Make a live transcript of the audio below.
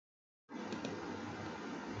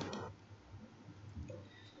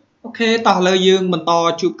Ok, tao lời dương mình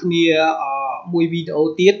to chụp kia mùi video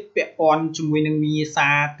tiết vẽ con chung với nâng mi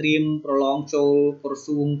xa triêm pro long châu pro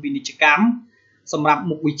xuông pin đi cam sầm rạp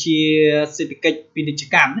một buổi chia sẽ bị cách pin đi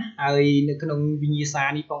cam hay nơi con vi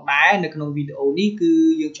xa đi phong đá nơi con video ní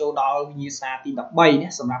cứ dương châu đó vi xa thì đập bay nhé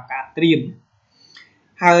sầm rạp cả triêm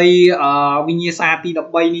hay vi xa thì đập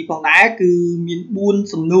bay đi phong đá cứ miền buôn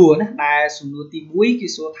sầm nùa nè đài sầm nùa thì muối cái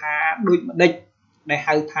số tha đôi mặt địch để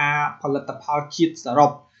hai thaផលិតផលជាតិសរុ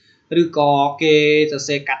បឬក៏គេសរ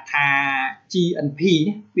សេរកាត់ថា GNP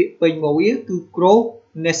ពាក្យពេញមកវាគឺ Gross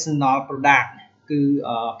National Product គឺ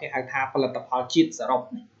គេហៅថាផលិតផលជាតិសរុប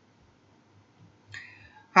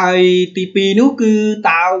ហើយទី2នោះគឺ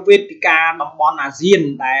តើវេទិកាតំបន់អាស៊ាន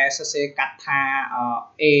ដែលសរសេរកាត់ថា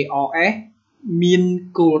AOS មាន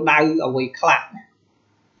គោលដៅអ្វីខ្លះ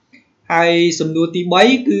ហើយសំណួរទី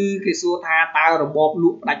3គឺគេសួរថាតើរបបល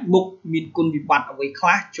ក់ផ្ដាច់មុខមានគុណវិបត្តិអ្វីខ្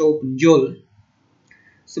លះចូលពន្យល់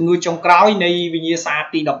សំណួរចុងក្រោយនៃវិញ្ញាសា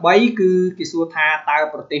ទី13គឺគេសួរថាតើ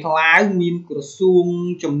ប្រទេសឡាវមានក្រសួង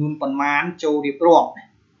ចំនួនប៉ុន្មានចូលរៀបរាប់អ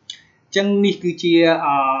ញ្ចឹងនេះគឺជា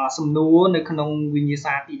សំណួរនៅក្នុងវិញ្ញា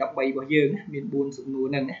សាទី13របស់យើងមាន4សំណួរ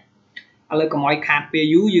ហ្នឹងណាឥឡូវកុំឲ្យខាតពេល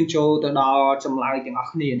យូរយើងចូលទៅដល់ចម្លើយទាំងអ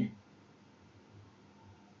ស់គ្នាណា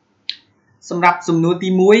សម្រាប់សំណួរទី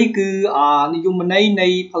1គឺនិយមន័យនៃ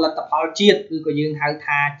ផលិតផលជាតិឬក៏យើងហៅ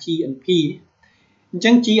ថា GNP អញ្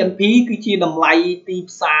ចឹង GNP គឺជាតម្លៃទី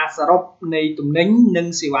ផ្សារសរុបនៃទំនិញនិង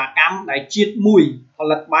សេវាកម្មដែលជាតិមួយផ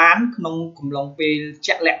លិតបានក្នុងកំឡុងពេល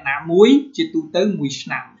ជាក់លាក់ណាមួយជាទូទៅ1ឆ្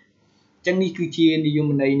នាំអញ្ចឹងនេះគឺជានិយ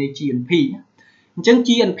មន័យនៃ GNP អញ្ចឹង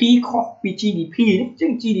GNP ខុសពី GDP អញ្ចឹ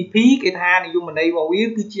ង GDP គេថានិយមន័យរបស់វា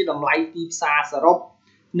គឺជាតម្លៃទីផ្សារសរុប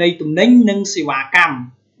នៃទំនិញនិងសេវាកម្ម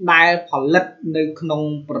ដែលផលិតនៅក្នុង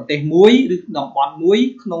ប្រទេសមួយឬតំបន់មួយ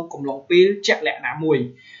ក្នុងកំឡុងពេលជាក់លាក់ណាមួយ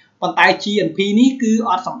ប៉ុន្តែ GNP នេះគឺ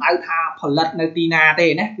អត់សំដៅថាផលិតនៅទីណាទេ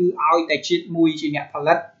ណាគឺឲ្យតែជាតិមួយជាអ្នកផ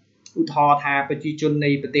លិតឧទាហរណ៍ថាប្រជាជននៃ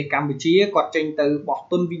ប្រទេសកម្ពុជាគាត់ចេញទៅបោះ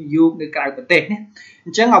ទុនវិនិយោគនៅក្រៅប្រទេសណាអ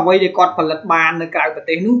ញ្ចឹងអ្វីដែលគាត់ផលិតបាននៅក្រៅប្រ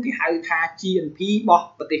ទេសនោះគេហៅថា GNP របស់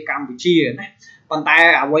ប្រទេសកម្ពុជាណាប៉ុន្តែ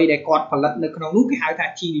អ្វីដែលគាត់ផលិតនៅក្នុងនោះគេហៅថា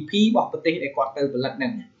GDP របស់ប្រទេសដែលគាត់ទៅផលិតហ្នឹ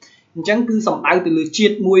ងអញ្ចឹងគឺសំដៅទៅលើជា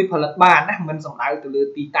តិមួយផលិតបានណាមិនសំដៅទៅលើ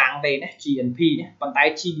ទីតាំងទេណា GNP ណាប៉ុន្តែ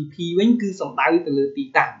GDP វិញគឺសំដៅទៅលើទី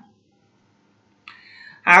តាំង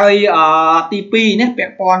ហើយទី2ណាពា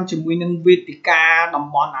ក់ព័ន្ធជាមួយនឹងវេទិកាតំ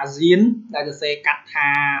បន់អាស៊ានដែលសរសេរកាត់ថា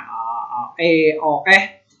AOS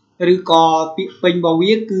ឬក៏ពាក្យពេញរបស់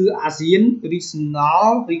វាគឺ ASEAN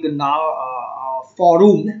Regional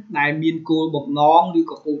Forum ដែលមានគោលបំណងឬ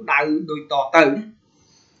ក៏គោលដៅដូចតទៅ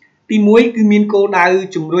ទី1គឺមានគោលដៅ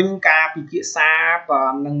ជំរុញការពិភាក្សា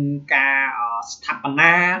និងការស្ថាប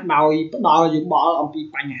នាដោយផ្ដល់យោបល់អំពី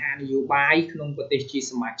បញ្ហានយោបាយក្នុងប្រទេសជា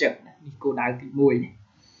សមាជិកនេះគោលដៅទី1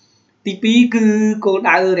ទី2គឺគោល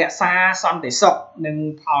ដៅរក្សាសន្តិសុខនិង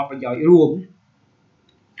ផលប្រយោជន៍រួម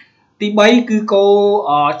ទី3គឺគោល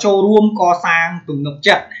ចូលរួមកសាងទំនុក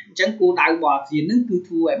ចិត្តអញ្ចឹងគោលដៅរបស់អាស៊ាននឹងគឺ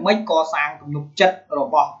ធ្វើឲ្យម៉េចកសាងទំនុកចិត្តរ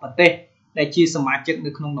បស់ប្រទេសដែលជាសមាជិក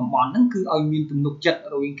នៅក្នុងតំបន់ហ្នឹងគឺឲ្យមានទំនុកចិត្ត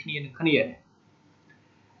រវាងគ្នានឹងគ្នា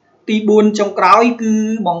ទី4ចុងក្រោយគឺ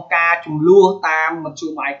បង្ការចំនួនតាមមធ្យោ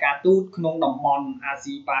បាយការទូតក្នុងតំបន់អា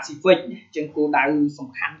ស៊ីប៉ាស៊ីហ្វិកអញ្ចឹងគោលដៅសំ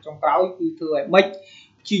ខាន់ចុងក្រោយគឺធ្វើឲ្យម៉េច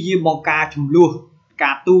ព្យាយាមបង្ការចំនួន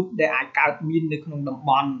ការទូតដែលអាចកើតមាននៅក្នុងតំ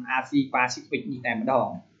បន់អាស៊ីប៉ាស៊ីហ្វិកនេះតែម្ដង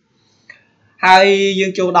ហើយយើ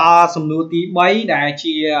ងចូលដល់សំណួរទី3ដែល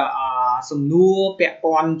ជាសំណួរពាក់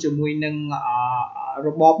ព័ន្ធជាមួយនឹងរ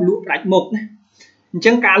បបលក់ផ្ដាច់មុខណាអញ្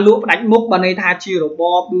ចឹងការលក់ផ្ដាច់មុខបើន័យថាជារប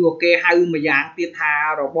បឬក៏គេហៅមួយយ៉ាងទៀតថា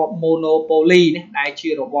របប monopoly ណាដែលជា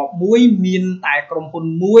របបមួយមានតែក្រុមហ៊ុន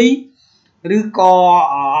មួយឬក៏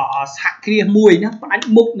សហគ្រាសមួយណាផ្ដាច់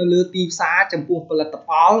មុខនៅលើទីផ្សារចំពោះផលិតផ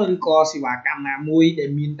លឬក៏សេវាកម្មណាមួយដែល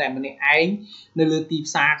មានតែម្នាក់ឯងនៅលើទី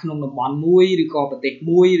ផ្សារក្នុងតំបន់មួយឬក៏ប្រទេស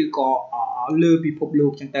មួយឬក៏លើពិភពលោ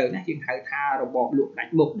កចឹងទៅណាយើងហៅថារបបលក់ផ្ដា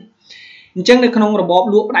ច់មុខណាអញ្ចឹងនៅក្នុងរបប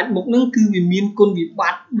លក់ផ្ដាច់មុខហ្នឹងគឺវាមានគុណវិប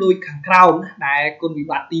ត្តិដូចខាងក្រោមណាដែលគុណវិ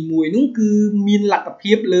បត្តិទី1ហ្នឹងគឺមានលទ្ធ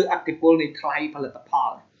ភាពលើឥទ្ធិពលនៃថ្លៃផលិតផ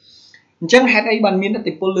លអញ្ចឹងហេតុអីបានមានឥទ្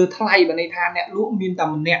ធិពលលើថ្លៃបើន័យថាអ្នកលក់មានតែ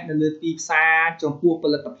ម្នាក់នៅលើទីផ្សារចំពោះផ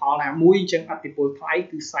លិតផលណាមួយអញ្ចឹងឥទ្ធិពលថ្លៃ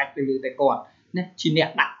គឺសាច់ទៅលើតែគាត់ណាជាអ្នក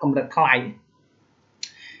ដាក់កម្រិតថ្លៃ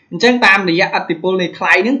អញ្ចឹងតាមរយៈឥទ្ធិពលនៃថ្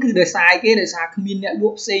លៃហ្នឹងគឺដោយសារគេដោយសារគ្មានអ្នកល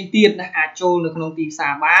ក់ផ្សេងទៀតណាអាចចូលនៅក្នុងទីផ្សា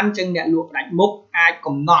របានអញ្ចឹងអ្នកលក់ផ្ដាច់មុខអាច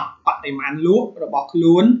កំណត់បរិមាណលក់របស់ខ្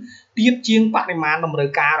លួនទាបជាងបរិមាណតម្រូវ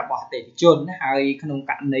ការរបស់អតិថិជនហើយក្នុង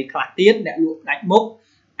ករណីខ្លះទៀតអ្នកលក់ផ្ដាច់មុខ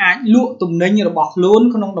អាចលក់ទំនិញរបស់ខ្លួន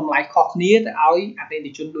ក្នុងតម្លៃខុសគ្នាទៅឲ្យអតិ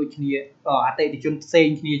ថិជនដូចគ្នាអតិថិជនផ្សេង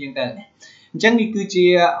គ្នាអញ្ចឹងទៅអញ្ចឹងនេះគឺជា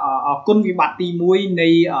គុណវិបត្តិទី1នៃ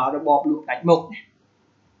របបលក់ផ្ដាច់មុខ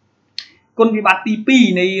គ គុណវិបត្តិទី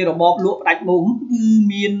2នៃរបបលក់ផ្ដាច់មុខគឺ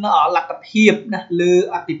មានលទ្ធភាពណាលើ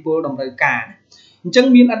អតិពលតម្រូវការអញ្ចឹង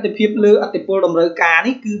មានអតិភិបលើអតិពលតម្រូវការ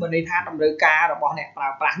នេះគឺបានន័យថាតម្រូវការរបស់អ្នកប្រើ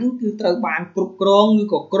ប្រាស់នេះគឺត្រូវបានគ្រប់គ្រងឬ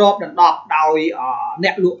ក៏គ្របដណ្ដប់ដោយអ្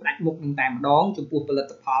នកលក់ផ្ដាច់មុខនឹងតែម្ដងចំពោះផលិ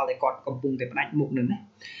តផលដែលគាត់កំពុងតែផ្ដាច់មុខនឹងណា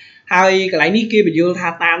ហើយកន្លែងនេះគេបញ្យល់ថា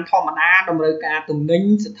តាមធម្មតាតម្រូវការទំនិញ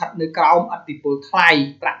ស្ថិតនៅក្រោមអតិពលថ្លៃ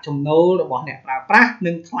ប្រាក់ចំណូលរបស់អ្នកប្រើប្រាស់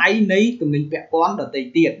និងថ្លៃនៃទំនិញពាក់ព័ន្ធដទៃ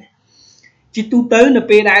ទៀតជាទូទៅនៅ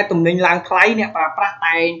ពេលដែលទំនិញឡើងថ្លៃអ្នកប្រើប្រាស់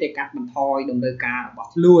តែងតែកាត់បន្ថយតម្រូវការរបស់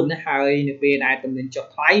ខ្លួនណាហើយនៅពេលដែលទំនិញចុះ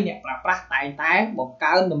ថ្លៃអ្នកប្រើប្រាស់តែងតែបង្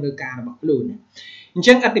កើនតម្រូវការរបស់ខ្លួនអញ្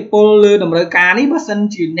ចឹងអតិពលលើតម្រូវការនេះបើសិន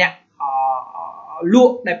ជាអ្នកល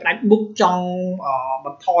ក់ដែលផ្ដាច់មុខចង់ប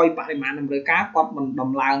ន្ថយបរិមាណតម្រូវការគាត់មិន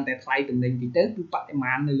ដំឡើងតែថ្លៃទំនិញទីទៅគឺបរិ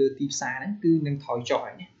មាណនៅលើទីផ្សារហ្នឹងគឺនឹងថយចុះ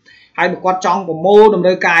ហើយបើគាត់ចង់ប្រមូលតម្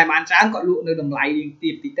រូវការឲ្យបានច្រើនគាត់លក់នៅតម្លៃរៀងទា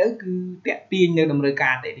បទីទៅគឺតាក់ទាញនៅតម្រូវកា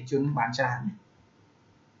រអតិថិជនបានច្រើន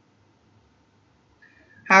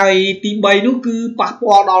ហើយទី3នោះគឺប៉ះ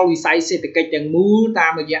ពាល់ដល់វិស័យសេដ្ឋកិច្ចទាំងមូលតា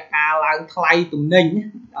មរយៈការឡើងថ្លៃទំនិញ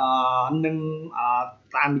និង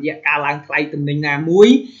តាមរយៈការឡើងថ្លៃទំនិញណាមួយ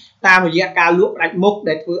តាមរយៈការលក់ផ្ដាច់មុខ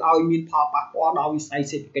ដែលធ្វើឲ្យមានផលប៉ះពាល់ដល់វិស័យ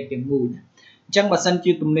សេដ្ឋកិច្ចទាំងមូលអញ្ចឹងបើសិន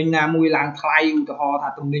ជាទំនិញណាមួយឡើងថ្លៃឧទាហរណ៍ថា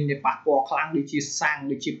ទំនិញដែលប៉ះពាល់ខ្លាំងដូចជាសាំង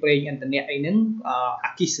ដូចជាប្រេងឥន្ធនៈអីហ្នឹងអ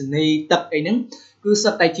គ្គិសនីទឹកអីហ្នឹងគឺសិ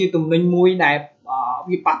តតែជាទំនិញមួយដែល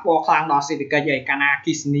វាប៉ះពាល់ខ្លាំងដល់សេដ្ឋកិច្ចហើយកាលណាអគ្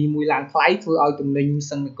គិសនីមួយឡើងថ្លៃធ្វើឲ្យទំនិញ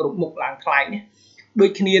សឹងគ្រប់មុខឡើងថ្លៃនេះដូច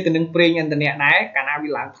គ្នាទៅនឹងប្រេងឥន្ធនៈដែរកាលណាវា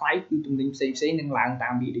ឡើងថ្លៃគឺទំនិញផ្សេងៗនឹងឡើងតា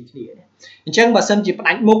មវាដូចគ្នាអញ្ចឹងបើសិនជាផ្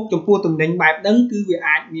ដាច់មុខចំពោះទំនិញបែបហ្នឹងគឺវា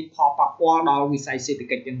អាចមានផលប៉ះពាល់ដល់វិស័យសេដ្ឋ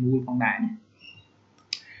កិច្ចទាំងមូលផងដែរណា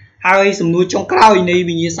ហើយសំណួរចុងក្រោយនៃ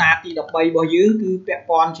វិញ្ញាសាទី13របស់យើងគឺពាក់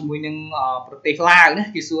ព័ន្ធជាមួយនឹងប្រទេសឡាវណា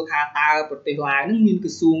គេសួរថាតើប្រទេសឡាវហ្នឹងមានក្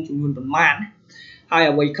រសួងចំនួនប៉ុន្មានណាហើយ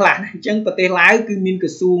អ្វីខ្លះណាអញ្ចឹងប្រទេសឡាវគឺមានក្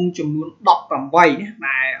រសួងចំនួន18ណា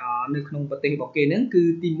ដែលនៅក្នុងប្រទេសរបស់គេហ្នឹងគឺ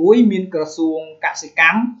ទី1មានក្រសួងកសិក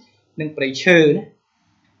ម្មនិងព្រៃឈើណា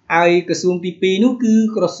ហើយក្រសួងទី2នោះគឺ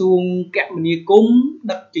ក្រសួងគមនាគមន៍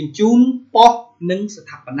ដឹកជញ្ជូនប៉ុស្តិ៍និងស្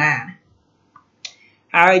ថាបនាណា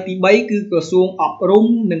ហើយទី3គឺក្រសួងអប់រំ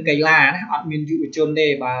និងកីឡាណាអត់មានយុវជនទេ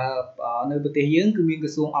បើនៅប្រទេសយើងគឺមានក្រ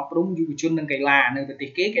សួងអប់រំយុវជននិងកីឡានៅប្រទេស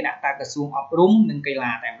គេគេដាក់តែក្រសួងអប់រំនិងកី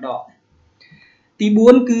ឡាតែម្ដងទី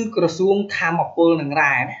4គឺក្រសួងធម្មពលនិង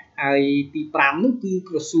រ៉ែណាហើយទី5នោះគឺ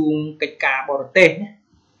ក្រសួងកិច្ចការបរទេសណា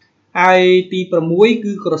ហើយទី6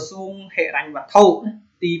គឺក្រសួងហិរញ្ញវត្ថុ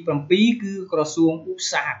ទី7គឺក្រសួងឧស្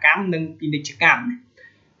សាហកម្មនិងពាណិជ្ជកម្ម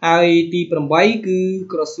ហើយទី8គឺ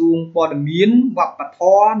ក្រសួងព័ត៌មានវប្បធ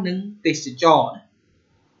ម៌និងទេសចរណ៍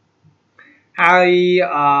ហើយ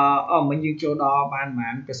មិនយើងចូលដល់បានប្រ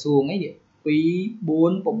ហែលក្រសួងអីនេះ2 4 6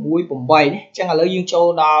 8នេះអញ្ចឹងឥឡូវយើងចូល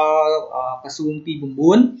ដល់ក្រសួងទី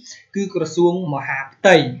9គឺក្រសួងមហាផ្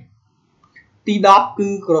ទៃទី10គឺ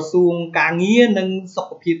ក្រសួងការងារនិងសុ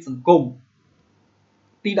ខភាពសង្គម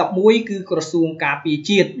ទី11គឺក្រសួងការពារ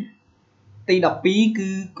ជាតិទី12គឺ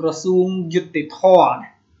ក្រសួងយុត្តិធ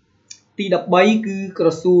ម៌ទី13គឺក្រ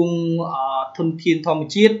សួងធនធានធម្ម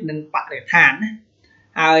ជាតិនិងបរិស្ថាន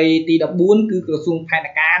ហើយទី14គឺក្រសួងផែន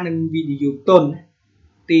ការនិងវិនិយោគទុន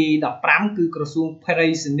ទី15គឺក្រសួងប្រៃ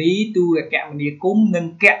សណីយ៍ទូរគមនាគមន៍និង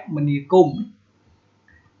គមនាគមន៍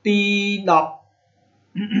ទី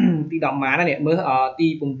10ទី10ម៉ាននេះមើលទី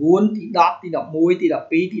9ទី10ទី11ទី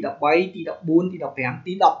12ទី13ទី14ទី15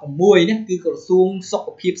ទី16នេះគឺក្រសួងសុខ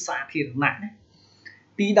ភាពសាធារណៈ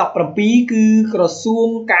ទី17គឺក្រសួង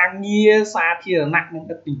ការងារសាធារណៈនិង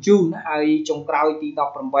ដឹកជញ្ជូនហើយចុងក្រោយទី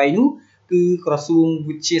18នោះគឺក្រសួង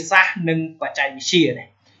វិទ្យាសាស្ត្រនិងបច្ចេកវិទ្យាដែរ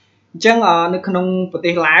អញ្ចឹងនៅក្នុងប្រ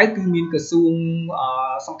ទេសឡាវគឺមានក្រសួង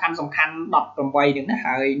សំខាន់18ហ្នឹងណា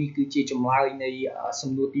ហើយនេះគឺជាចម្លើយនៃសំ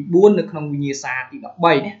ណួរទី4នៅក្នុងវិញ្ញាសាទី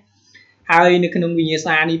13ណាហើយនៅក្នុងវិញ្ញា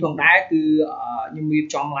សានេះផងដែរគឺខ្ញុំរៀប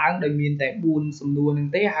ចំឡើងដោយមានតែ4សំណួរហ្នឹង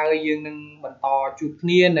ទេហើយយើងនឹងបន្តជួបគ្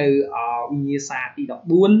នានៅវិញ្ញាសាទី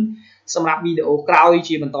14សម្រាប់វីដេអូក្រោយ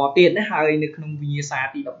ជាបន្តទៀតណាហើយនៅក្នុងវិញ្ញាសា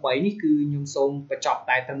ទី13នេះគឺខ្ញុំសូមបញ្ចប់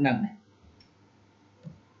តែត្រឹមហ្នឹងណា